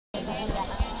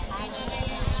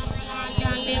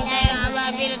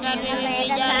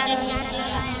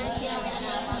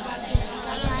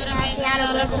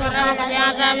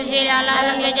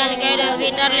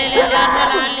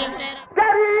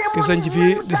ki sañ ci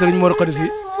fii di sëriñ Mor Khady si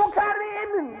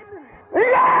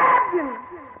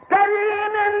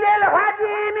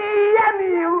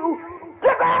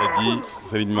daara ji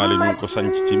sëriñ Malick mu ngi ko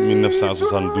sanc ci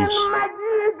 1972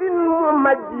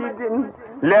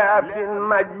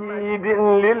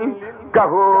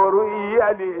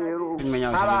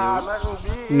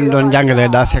 ñu doon jàngalee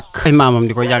daa fekk ay maamam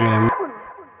di ko jàngale.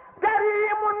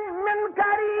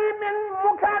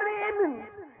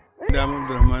 Daam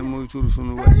Abdourahmane mooy turu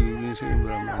sunu waajur ni sëriñ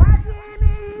Abdourahmane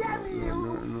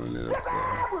noonu la ko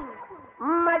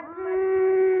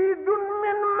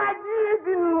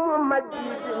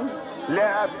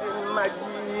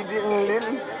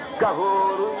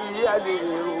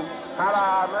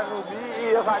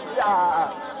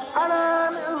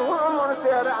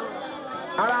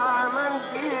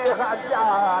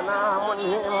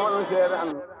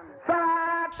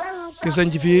ki sañ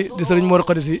ci fii di sëriñ Mor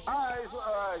Khady si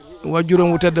waajuram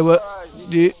wu tedd ba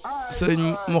di sëriñ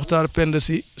Mokhtar Penda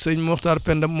si sëriñ Mokhtar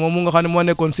Penda moom mu nga xam ne moo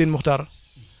nekkoon seen Mokhtar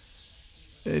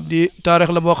di taarix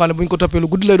la boo xam ne bu ñu ko toppee lu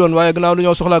guddi lay doon waaye gannaaw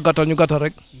dañoo soxlaa gàttal ñu gàttal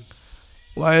rek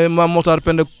waaye maam Mokhtar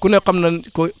Penda ku ne xam na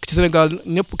ko ci Sénégal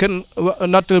ñëpp kenn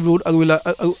nattaliwul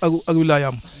ak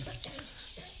wilaayam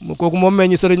kooku moom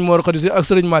meññi sëriñ Mor Khady si ak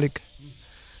sëriñ Malick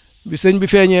bi sëriñ bi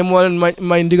feeñee moo leen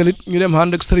may ndigalit ñu dem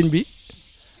ànd ak sëriñ bi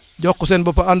jox ko seen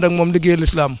bopp ànd ak moom liggéey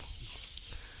lislaam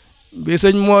bi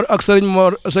sëñ Mor ak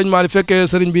sëñ Malick fekkee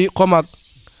sëriñ bi xomaag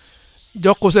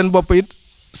jox ko seen bopp it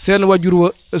seen wajur wa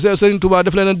sëriñ Touba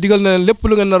daf leen digal na leen lépp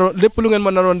lu ngeen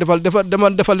mën naroon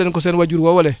defal leen ko seen wajur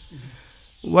wa wale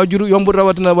wajur yombul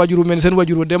rawatina wajur wu mel ni seen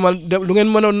wajur wa lu ngeen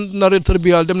mënoon nar a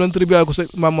tërbiyaal dem leen tërbiyaal ko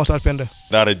maam Mokhtar Penda.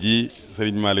 daara ji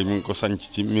sëriñ Malick mu ngi ko sanc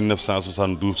ci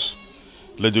 1972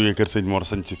 la jógee kër sëñ Mor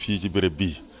sanc fii ci béréb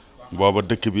bii booba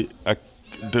dëkk bi ak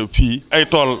fii ay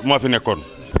tool moo fi nekkoon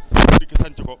dikk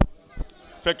sanc ko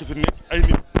fekk fi nekk ay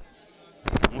nit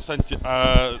mu sanc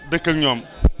dëkk ak ñoom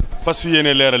fas fi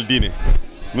yéene leeral diine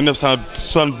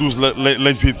 1972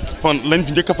 lañ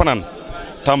fi njëkk a fanaan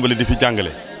tàmbali di fi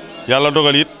jàngale yàlla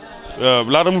dogal it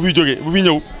laata mu fiy jógee bu fi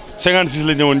ñëw 56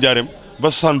 la ñëwoon Njaareem ba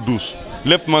 72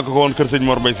 lépp maa ko woon kër sëñ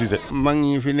Mor Mbaye Cissé. mag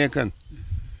ñi fi nekkan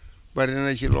bari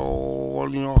na ci lool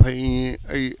ñoo xëy ñi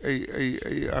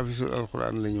ay afisul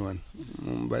alxuraan la ñu wan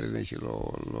moom bari na ci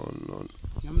lool.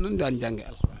 ñoom nañ daan jànge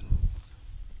alxuraan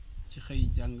ci xëy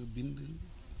jàng bind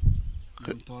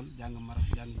dem tool jàng marax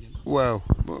jàng jël. waaw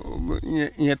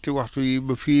ñetti waxtu yi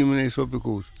ba fii mu ne soppi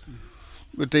ko wut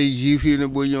ba tey jii fii ne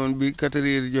boo ñëwoon bi 4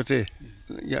 heures jotee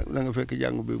da nga fekk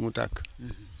jàng bi mu tàkk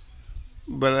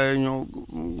bala ñëw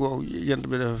goox jant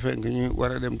bi dafa fenk ñu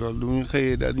war a dem tool du ñu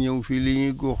xëyee daal ñëw fii li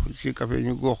ñuy góox ci café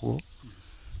ñu góox ko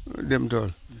dem tool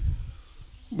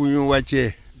bu ñu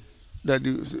wàccee daal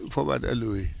di fobaat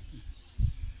alluwa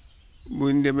bu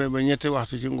ñu demee ba ñetti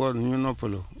waxtu ci ngoon ñu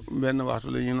noppalu benn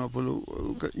waxtu la ñu noppalu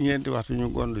ñeenti waxtu ñu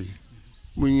gondu ji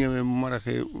bu ñu ñëwee mu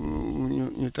maraxee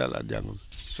ñu taalaat jàng bi.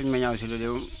 suñ ma ñaaw si lu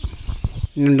déw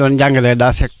ñu doon jàngalee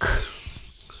daa fekk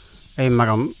ay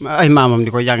maamam di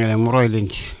ko jàngale mu roy leen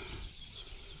ci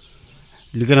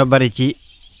li gën a bari ci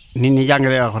nit ñi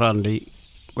jàngalee alxuraan day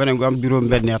gone gu am juróom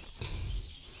benn at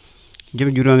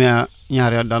jëm juróomi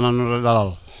ñaari at daana nu la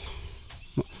dalal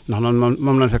ndax noonu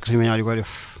moom lañ fekk suñu ma ñaaw di ko def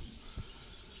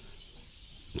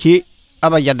ci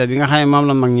abajada bi nga xam ne moom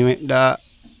la mag ñi daa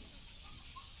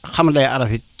xam day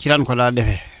arafit ci lan ko daa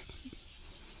defee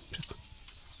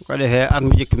ko defee at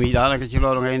mu njëkk mi daanaka ci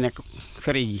loolu ngay nekk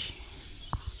feri ji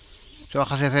soo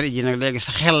xasee feri ji nag léegi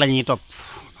sa xel la ñuy topp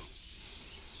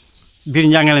biir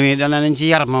njàngale mi dana nañ ci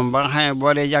yar moom ba nga xam ne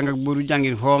boo dee jàng ak buuru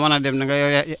jàngin foo mën a dem da nga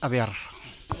yore ab yar.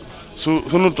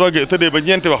 suñu toogee tëddee ba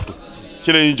ñeenti waxtu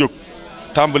ci la ñuy jóg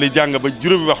tàmbali jàng ba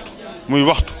juróomi waxtu muy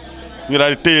waxtu ñu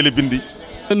daal di téyele bindi.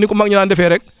 ni ko mag ñi daan defee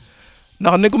rek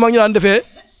ndax ni ko mag ñi daan defee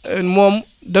moom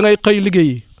da ngay xëy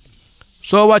liggéeyi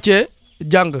soo wàccee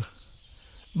jàng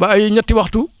ba ay ñetti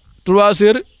waxtu 3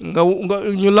 heures nga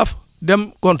ñu laf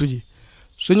dem compte ji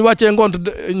suñu wàccee ngont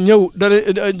ñëw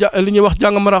dara li ñuy wax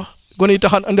jàng marax gone yi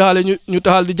taxaan andiwaale ñu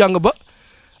taxal di jàng ba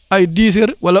ay 10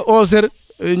 heures wala 11 heures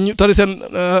ñu tari seen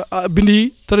bind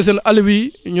yi tari seen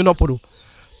aliwi yi ñu noppalu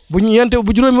bu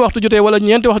juróomi waxtu jotee wala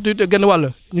ñeenti waxtu jotee genn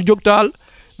wàll ñu jóg taal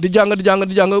di jàng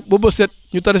ba bët set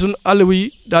ñu tari suñu aliwi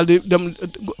yi daal di dem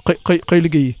xëy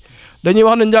liggéey yi dañuy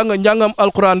wax ne njàngam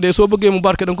alquran de soo bëggee mu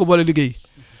barke da nga ko boole liggéey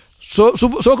soo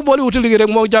ko boole wuti liggéey rek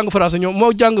moo jàng français ñoom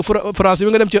moo jàng français bi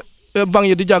nga dem ca banque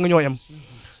yi di jàng ñoo yem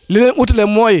li leen utile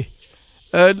mooy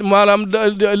maanaam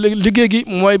liggéey gi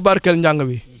mooy barkeel njàng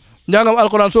bi njàngam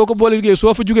alxuraan soo ko boole liggéey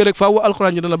soo fa jugee rek faaw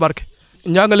alxuraan ji dana barke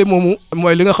njàngale moomu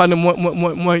mooy li nga xam ne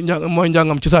mooy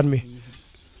njàngam cosaan mi.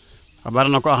 xabaar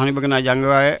na ko xam ne bëgg naa jàng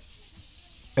waaye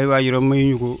ay waajuram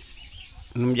mayuñu ko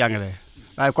nu mu jàngalee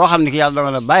waaye koo xam ne ki yàlla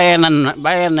dogal na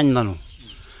bàyyee nañ nanu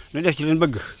ñu def ci leen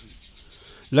bëgg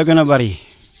la gën a bari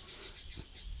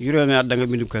juróomi at da nga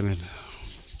bindu kamil.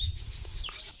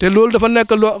 te loolu dafa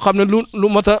nekk loo xam ne lu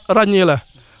mat a ràññee la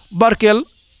barkeel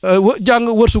jàng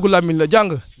wërsëgu làmmiñ la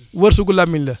jàng wërsëgu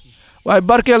làmmiñ la waaye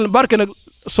barke nag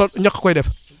ñaq koy def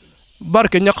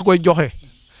barke ñaq koy joxe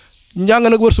njàng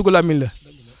nag wërsëgu làmmiñ la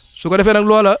su ko defee nag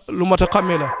loola lu mat a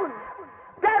xàmmee la.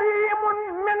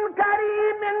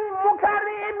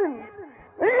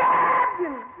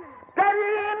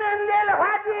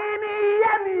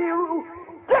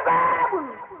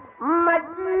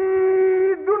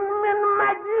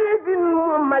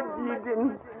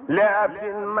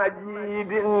 لعبد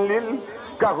مجيد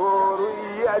للكهور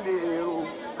يدير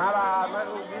حراما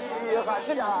به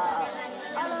خشيا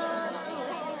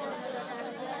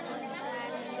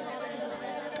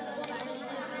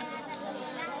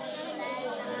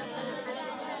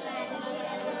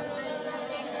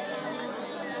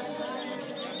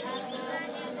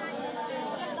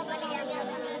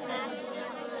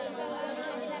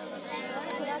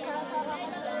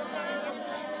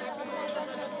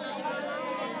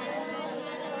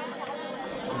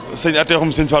sëñ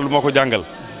Ateexum sëñ Fallou moo ko jàngal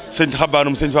sëñ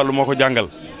Xabaanum sëñ Fallou moo ko jàngal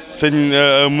sëñ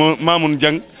Maamun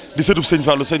Jang di sëtub sëñ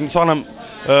Fallou sëñ soxnam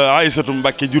Aysatu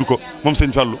Mbàkke jur ko moom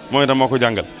sëñ Fallou moom itam moo ko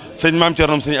jàngal sëñ Maam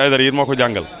Cernom sëñ Aydara it moo ko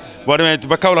jàngal boo demee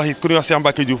ba Kaolack it ku ñuy wax Cheikh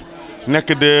Mbàkke Diouf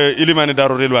nekk de ilimaani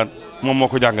Daaru Rilwaan moom moo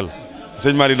ko jàngal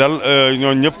sëñ Mari daal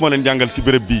ñooñu ñëpp moo leen jàngal ci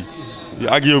béréb bii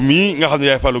ak yow mii nga xam ne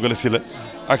yaay Fallou Gala Sylla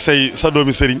ak sa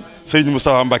doomi sëriñ sëriñ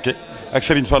Moustapha Mbàkke ak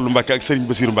sëriñ Fallou Mbàkke ak sëriñ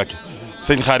Basiru Mbàkke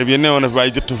sëñ xaarib yi newoon na fi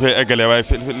waaye jotu fee eggalee waaye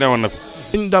newoon na fi.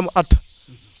 sëñ daam at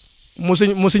mu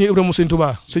sëñ Ibra mu sëñ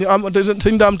Tuubaa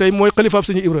sëñ daam tey mooy xalifaab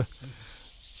sëñ Ibra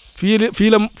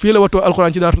fii la wattoo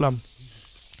alxuraan ci Daaru Salaam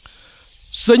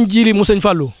sëñ Jili mu sëñ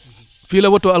Fallou fii la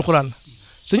wattoo alxuraan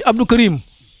sëñ Abdou Karim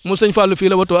mu sëñ Fallou fii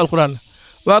la wattoo alxuraan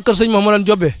waa kër sëñ Mahamadan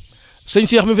Jobbe sëñ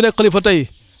Cheikh mi fi nekk xalifa tey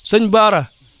sëñ Baara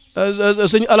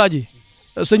sëñ Alaaji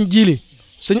sëñ Jili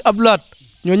sëñ Abdoulaat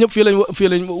ñoo ñëpp fii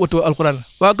lañ wattoo alxuraan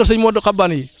waa kër sëñ Modou Xabbaan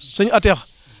yi sëñ Ateex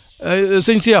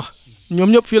sëñ Cheikh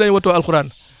ñoom ñëpp fii lañ wattoo alxuraan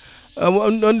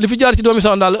li fi jaar ci doomi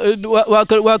sax daal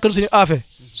waa kër sëñ Afe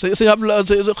sëñ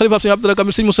xalifa sëñ Abdoulaye Kam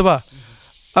sëñ Moustapha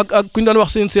ak ku ñu daan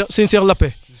wax sëñ Cheikh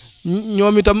Lappe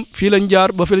ñoom itam fii lañ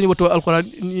jaar ba fii lañ wattoo alxuraan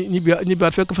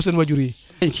ñibbiwaat fekk fa seen wajur yi.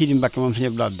 sëñ Sidi Mbacke moom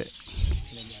sëñ Abdoulaye de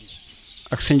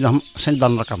ak sëñ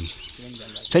Dan rakam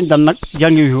sëñ Dan nag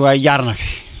jàngi fi waaye jaar na fi.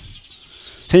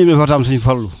 sëñ bi dafa tam sëñ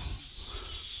Fallu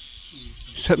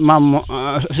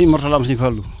sëñ Mortalaam sëñ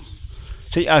Fallu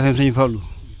sëñ Afem sëñ Fallu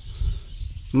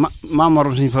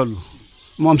Mamorom sëñ Fallu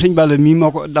moom sëñ Balla mii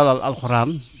moo ko dalal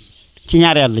alxuraan ci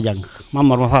ñaari at la jàng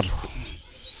Mamor ma faatu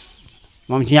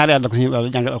moom ci ñaari at la ko sëñ Balla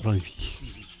jàngal alxuraan fii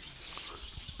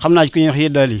xam naa ci ku ñuy wax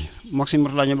yeddaal yi mook sëñ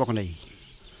Mortala ñoo bokk ndey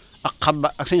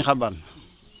ak sëñ Xabaan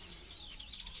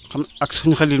ak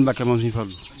sëñ Xalil Mbàkke moom sëñ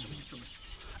Fallu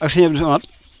ak sëñ Abdou Samad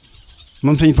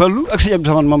moom sëñ Fallu ak sëñ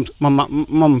Abdou Samad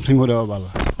moom sëñ Modou Balla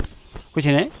ku ci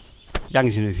ne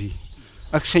jàng si na fii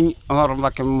ak sëñ Amar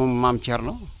Mbàkke moom maam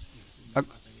Thierno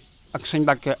ak sëñ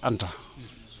Mbàkke Anta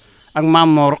ak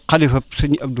maam Mor xalifa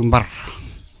sëñ Abdou Mbar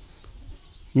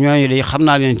ñooñu day xam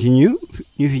naa leen ci ñu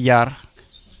fi jaar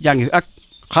jàng fi ak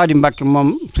Xaadim Mbàkke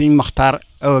moom sëñ Maxtaar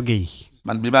Awa Guèye.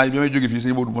 man bi may jóge fii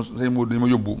sëñ Modou ma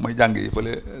yóbbu may jàng yi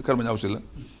fële kër ma ñaaw si la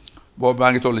boobu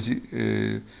maa ngi toll ci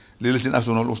léegi la seen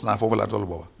asonol usna foofu laa toll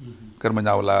booba kër ma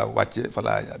ñaaw laa wàcce fa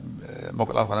laa moo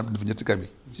ko laa xanaa def ñetti kamil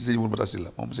ci sëñ Modou Mata si la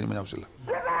moom sëñ ma ñaaw si la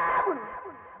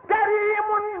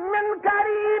karimun min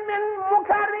karimin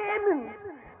mukarimin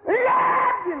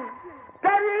lakin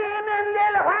karimin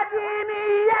lil hadimi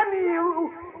yamiru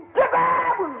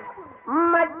kitabun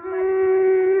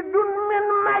majidun min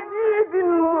majidin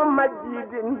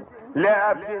mumajidin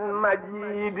lakin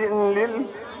majidin lil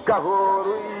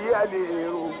kahuru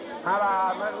yadiru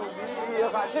حراما به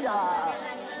خشيا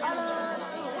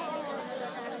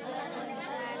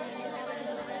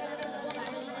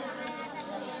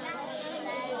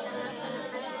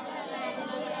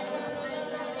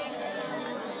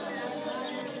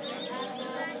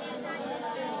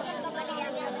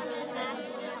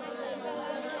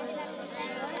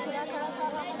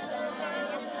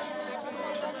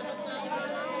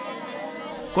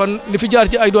kon li fi jaar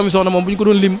ci ay doomi soxna moom bu ñu ko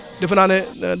doon lim defe naa ne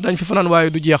dañ fi fanaan waaye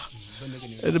du jeex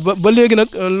ba léegi nag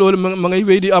loolu ma ngay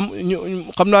wéy di am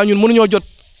xam naa ñun mënuñoo jot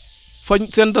fañ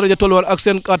seen daraja tolluwaat ak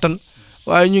seen kàttan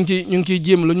waaye ñu ngi ciy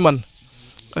jéem luñ man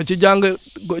ci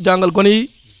jàngal gone yi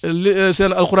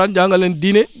seen alxuraan jàngal leen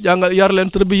diine jàngal yar leen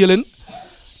tërbiye leen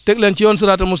teg leen ci yoon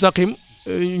siraatal mustaqim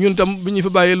ñun tam bi ñu fi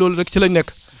bàyyee loolu rek ci lañ nekk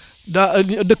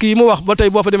dëkk yi mu wax ba tey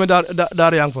boo fa demee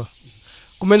daara yaa ngi fa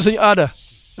ku mel ni suñu aada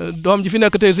doom ji fi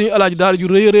nekk tey suñu alaaji daara ju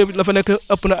rëy rëy la fa nekk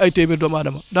ëpp na ay téeméer doomu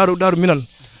aadama daaru minan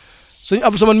sëñ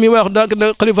Abdou Samane mii may wax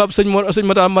da xalifa sëñ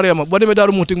Mata Mariama boo demee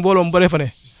daaru Muxti mbooloo mu bare fa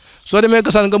ne soo demee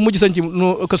kasaan nga mujj sañ ci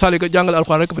kasaalika jàngale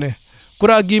alxuraan rek fa ne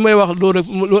kuraa gii may wax loolu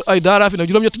rek ay daaraa fi ne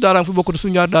juróom-ñetti daara fi bokkut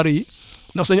suñu ñaar daara yi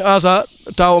ndax sëñ Asa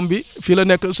taawam bi fii la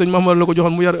nekk sëñ Mahamad la ko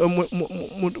joxoon mu yar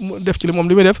mu def ci li moom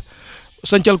li muy def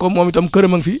sancal ko moom itam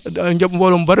këram a ngi fi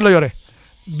mbooloo mu bari la yore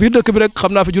biir dëkk bi rek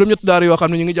xam naa fi juróom-ñetti daara yoo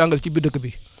xam ne ñu ngi jàngal ci biir dëkk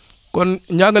bi kon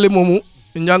njàngale moomu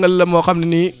njàngale la moo xam ne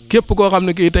nii képp koo xam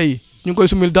ne kii tey ñu ngi koy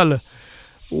sumil dàll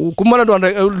ku mën a doon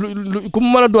rek ku mu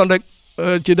mën a doon rek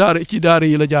ci daara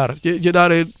yi la jaar ci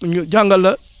daara yi ñu jàngal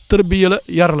la tërbiya la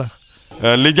yar la.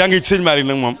 li jàngi ci sëñ Malick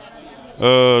nag moom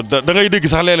da ngay dégg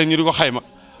sax léeg-léeg ñu di ko xayma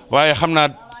waaye xam naa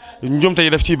njumte yi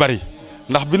daf ciy bari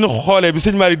ndax bi ñu xoolee bi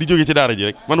sëñ Malick di jóge ci daara ji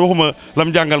rek man waxuma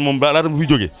lam jàngal moom ba laata mu fiy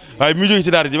jóge waaye bi mu jóge ci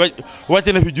daara ji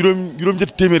wàcce na fi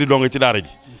juróom-ñetti téeméeri dong ci daara ji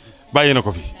bàyyi na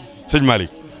ko fi sëñ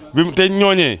Malick bi te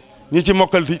ñooñee ñi ci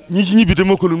mokkal ñi ci ñibbi te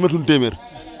mokkalul matun téeméer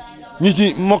ñi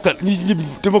ci ñibbi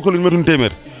te mokkalul matun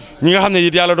téeméer ñi nga xam ne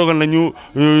it yàlla dogal na ñu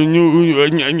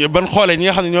ban xoolee ñi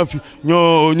nga xam ne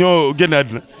ñoo génn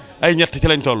àddina ay ñett ci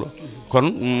lañ toll kon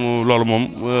loolu moom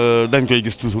dañ koy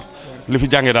gis toujours li fi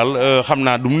jànge daal xam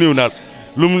naa du mu néew daal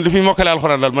li fi mokkale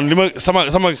alxuraan daal man li ma sama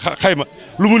xayma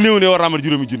lu mu néew ne war naa amal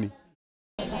juróomi junni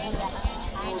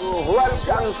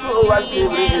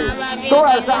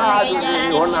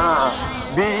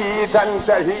به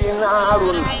تنتهي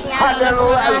نار حدا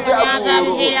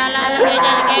وعزابور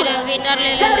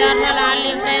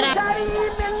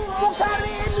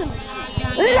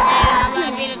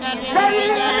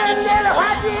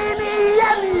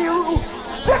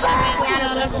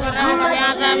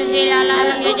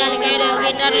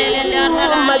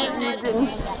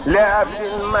لا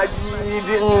مجيد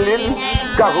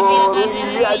للكهور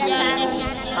يدين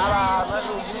حراما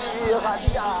في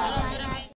خديعة